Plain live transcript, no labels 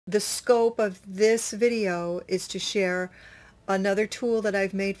The scope of this video is to share another tool that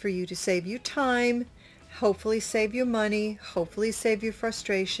I've made for you to save you time, hopefully save you money, hopefully save you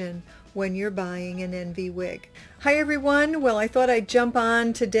frustration when you're buying an NV wig. Hi everyone. Well, I thought I'd jump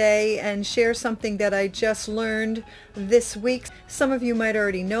on today and share something that I just learned this week. Some of you might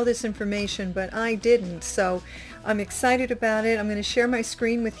already know this information, but I didn't, so I'm excited about it. I'm going to share my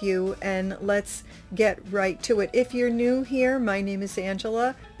screen with you and let's get right to it. If you're new here, my name is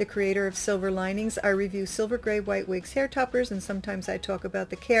Angela, the creator of Silver Linings. I review silver gray, white wigs, hair toppers, and sometimes I talk about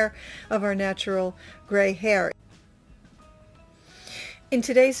the care of our natural gray hair. In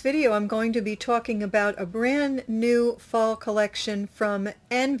today's video, I'm going to be talking about a brand new fall collection from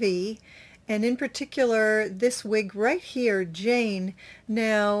NV, and in particular this wig right here, Jane.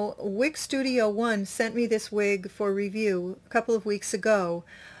 Now, Wig Studio One sent me this wig for review a couple of weeks ago,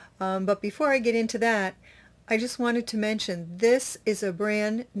 but before I get into that, I just wanted to mention this is a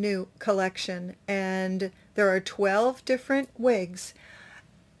brand new collection and there are 12 different wigs,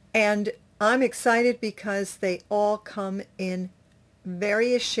 and I'm excited because they all come in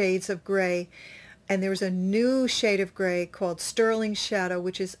various shades of gray, and there's a new shade of gray called Sterling Shadow,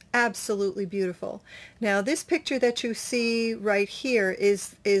 which is absolutely beautiful. Now this picture that you see right here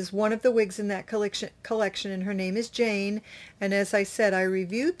is one of the wigs in that collection, and her name is Jane, and as I said, I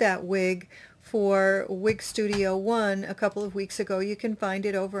reviewed that wig for Wig Studio One a couple of weeks ago. You can find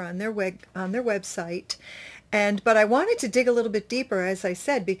it over on their website. But I wanted to dig a little bit deeper, as I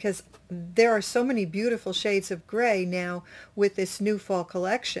said, because there are so many beautiful shades of gray now with this new fall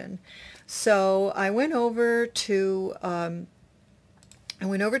collection. So I went over to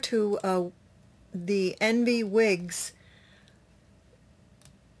the NV Wigs.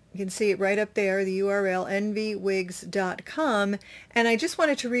 You can see it right up there, the URL nvwigs.com, and I just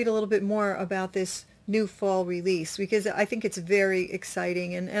wanted to read a little bit more about this new fall release because I think it's very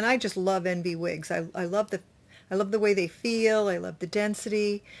exciting, and I just love NV Wigs. I love the way they feel. I love the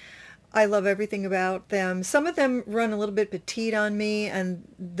density. I love everything about them. Some of them run a little bit petite on me, and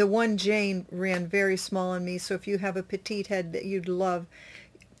the one Jane ran very small on me, so if you have a petite head that you'd love,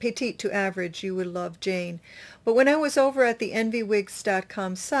 petite to average, you would love Jane. But when I was over at the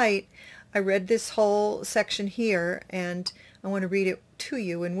nvwigs.com site, I read this whole section here, and I want to read it to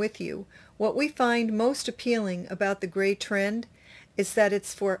you and with you. What we find most appealing about the gray trend is that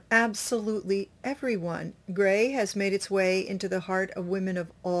it's for absolutely everyone. Gray has made its way into the heart of women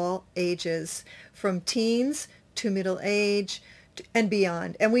of all ages, from teens to middle age and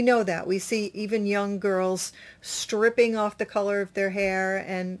beyond. And we know that. We see even young girls stripping off the color of their hair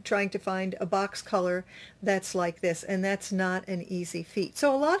and trying to find a box color that's like this, and that's not an easy feat.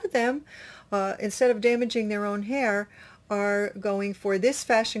 So a lot of them, instead of damaging their own hair, are going for this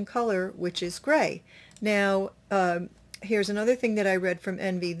fashion color, which is gray. Now, here's another thing that I read from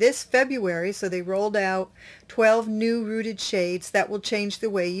NV. This February, so they rolled out 12 new rooted shades that will change the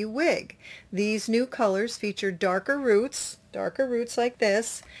way you wig. These new colors feature darker roots like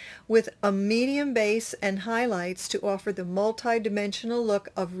this, with a medium base and highlights to offer the multi-dimensional look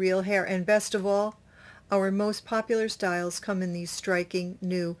of real hair. And best of all, our most popular styles come in these striking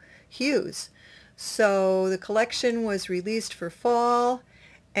new hues. So the collection was released for fall,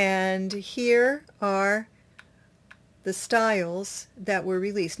 and here are the styles that were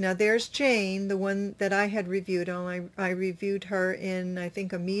released. Now there's Jane, the one that I had reviewed. I reviewed her in, I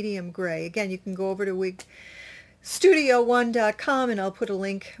think, a medium gray. Again, you can go over to wigstudio1.com and I'll put a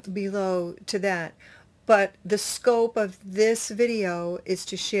link below to that. But the scope of this video is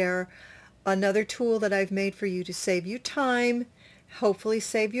to share another tool that I've made for you to save you time, hopefully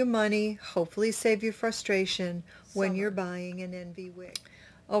save you money, hopefully save you frustration when you're buying an NV wig.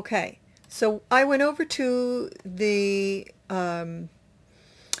 Okay. So I went over to I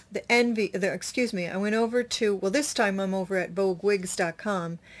went over to, well, this time I'm over at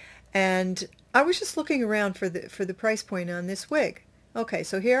voguewigs.com, and I was just looking around for the price point on this wig. Okay,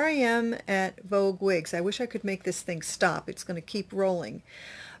 so here I am at Vogue Wigs. I wish I could make this thing stop. It's going to keep rolling.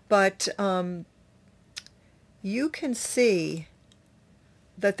 But you can see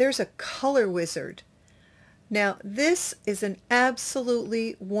that there's a color wizard. Now this is an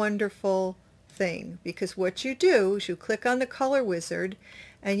absolutely wonderful thing, because what you do is you click on the color wizard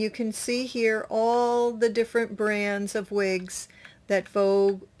and you can see here all the different brands of wigs that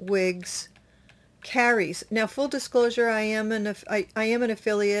Vogue Wigs carries. Now, full disclosure, I am an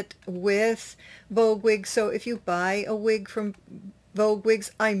affiliate with Vogue Wigs, so if you buy a wig from Vogue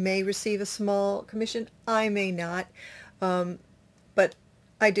Wigs, I may receive a small commission, I may not, but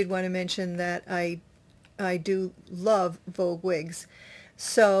I did want to mention that I do love Vogue Wigs.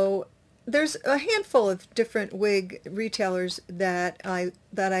 So there's a handful of different wig retailers that I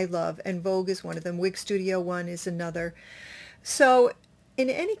love, and Vogue is one of them. Wig Studio One is another. So in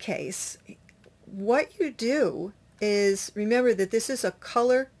any case, what you do is remember that this is a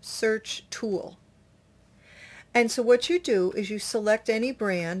color search tool. And so what you do is you select any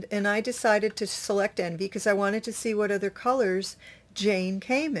brand, and I decided to select Envy because I wanted to see what other colors Jane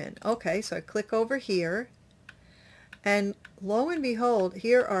came in. Okay, so I click over here, and lo and behold,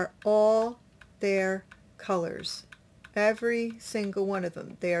 here are all their colors. Every single one of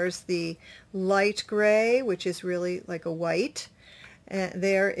them. There's the light gray, which is really like a white. And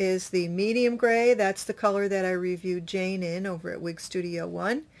there is the medium gray. That's the color that I reviewed Jane in over at Wig Studio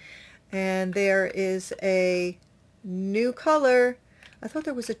One. And there is a new color. I thought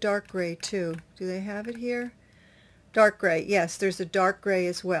there was a dark gray too. Do they have it here? Dark gray. Yes, there's a dark gray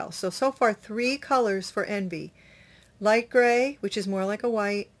as well. So far 3 colors for Envy. Light gray, which is more like a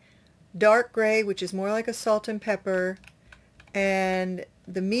white, dark gray, which is more like a salt and pepper, and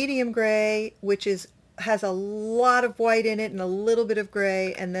the medium gray, which has a lot of white in it and a little bit of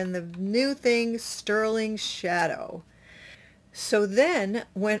gray, and then the new thing, Sterling Shadow. So then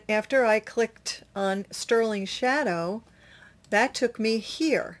after I clicked on Sterling Shadow, that took me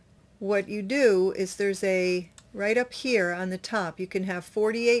here. What you do is there's right up here on the top, you can have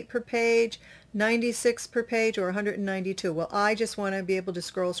 48 per page, 96 per page, or 192. Well, I just want to be able to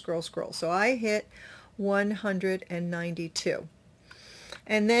scroll. So I hit 192.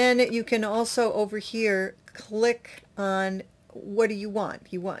 And then you can also over here click on what do you want.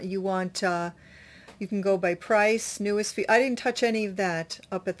 You can go by price, newest fee. I didn't touch any of that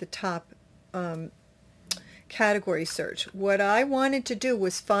up at the top category search. What I wanted to do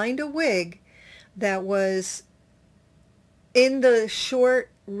was find a wig that was in the short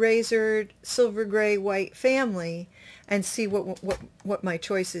razored silver gray white family and see what my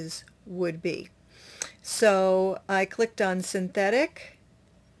choices would be. So I clicked on synthetic,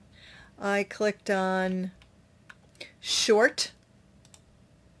 I clicked on short,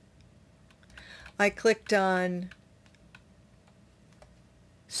 I clicked on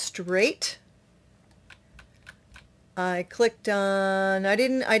straight, I clicked on, I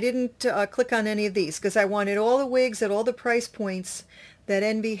didn't click on any of these because I wanted all the wigs at all the price points that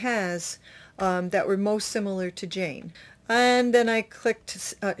Envy has that were most similar to Jane. And then I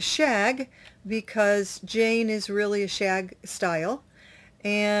clicked shag because Jane is really a shag style,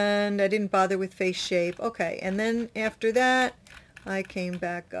 and I didn't bother with face shape. Okay, and then after that I came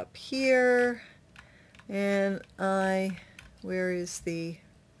back up here and where is the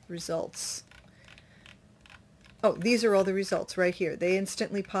results? Oh, these are all the results right here. They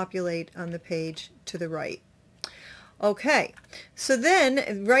instantly populate on the page to the right. Okay, so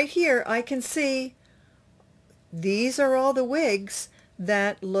then right here I can see these are all the wigs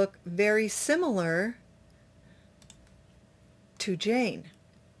that look very similar to Jane.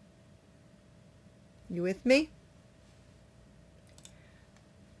 You with me?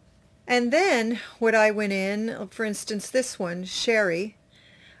 And then what I went in, for instance, this one, Sherry.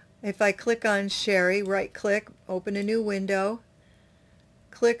 If I click on Sherry, right click, open a new window,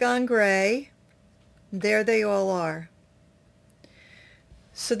 click on gray, there they all are.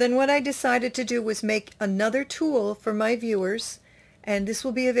 So then what I decided to do was make another tool for my viewers, and this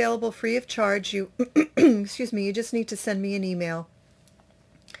will be available free of charge. You excuse me, you just need to send me an email.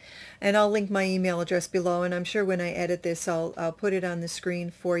 And I'll link my email address below, and I'm sure when I edit this I'll put it on the screen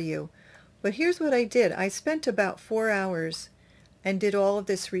for you. But here's what I did. I spent about 4 hours and did all of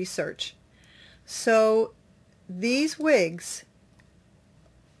this research. So these wigs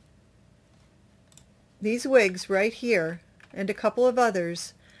right here and a couple of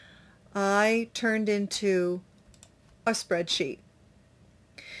others I turned into a spreadsheet.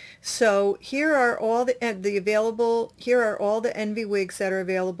 So here are all the Envy wigs that are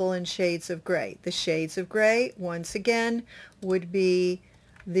available in shades of gray. The shades of gray, once again, would be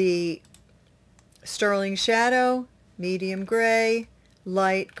the Sterling Shadow, medium gray,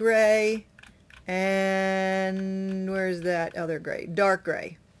 light gray, and where's that other gray? Dark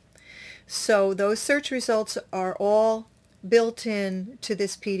gray. So those search results are all built in to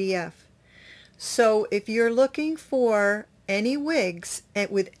this PDF. So if you're looking for any wigs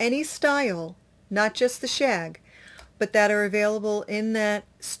with any style, not just the shag, but that are available in that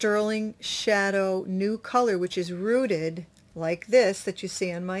Sterling Shadow new color, which is rooted like this that you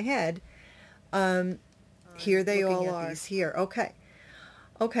see on my head, here they all are. Here, okay.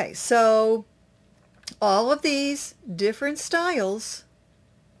 Okay, so all of these different styles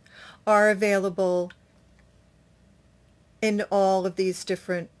are available in all of these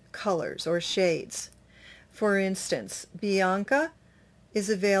different colors or shades. For instance, Bianca is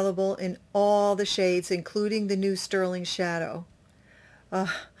available in all the shades, including the new Sterling Shadow.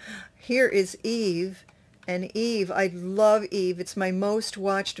 Here is Eve, and Eve, I love Eve. It's my most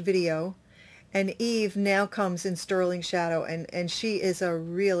watched video, and Eve now comes in Sterling Shadow, and she is a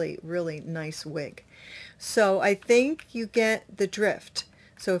really, really nice wig. So I think you get the drift.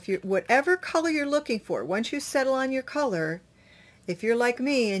 So if you're, whatever color you're looking for, once you settle on your color, if you're like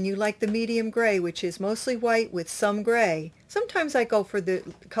me and you like the medium gray, which is mostly white with some gray, sometimes I go for the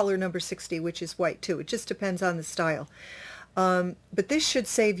color number 60, which is white too. It just depends on the style. But this should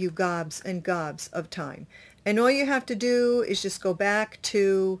save you gobs and gobs of time. And all you have to do is just go back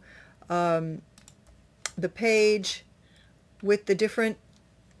to the page with the different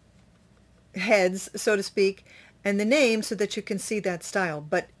heads, so to speak, and the name so that you can see that style.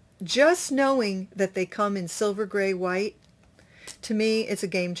 But just knowing that they come in silver, gray, white, to me, it's a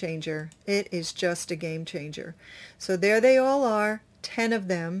game changer. It is just a game changer. So there they all are, 10 of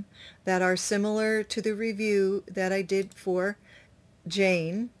them that are similar to the review that I did for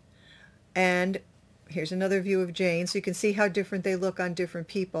Jane. And here's another view of Jane, so you can see how different they look on different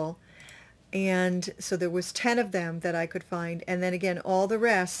people. And so there was 10 of them that I could find. And then again, all the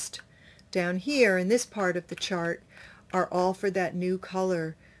rest down here in this part of the chart are all for that new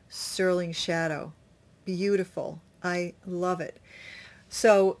color, Sterling Shadow. Beautiful. I love it.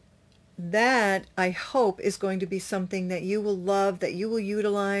 So that, I hope, is going to be something that you will love, that you will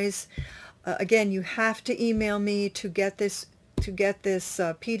utilize. Again, you have to email me to get this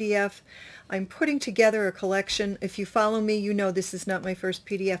PDF. I'm putting together a collection. If you follow me, you know this is not my first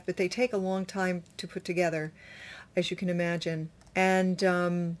PDF, but they take a long time to put together, as you can imagine. And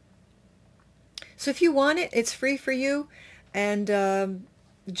so if you want it, it's free for you. And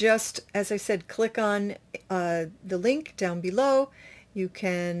just, as I said, click on the link down below. You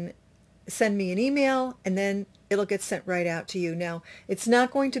can send me an email, and then it'll get sent right out to you. Now, it's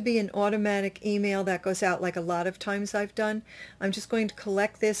not going to be an automatic email that goes out like a lot of times I've done. I'm just going to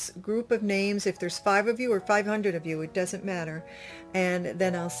collect this group of names. If there's 5 of you or 500 of you, it doesn't matter. And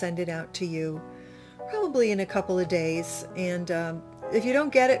then I'll send it out to you probably in a couple of days. And if you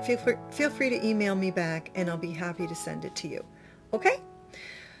don't get it, feel free to email me back, and I'll be happy to send it to you. Okay?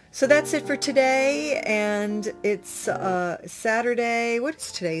 So that's it for today, and it's Saturday. What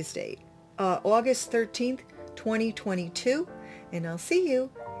is today's date? August 13th, 2022, and I'll see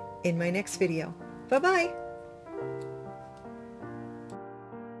you in my next video. Bye-bye.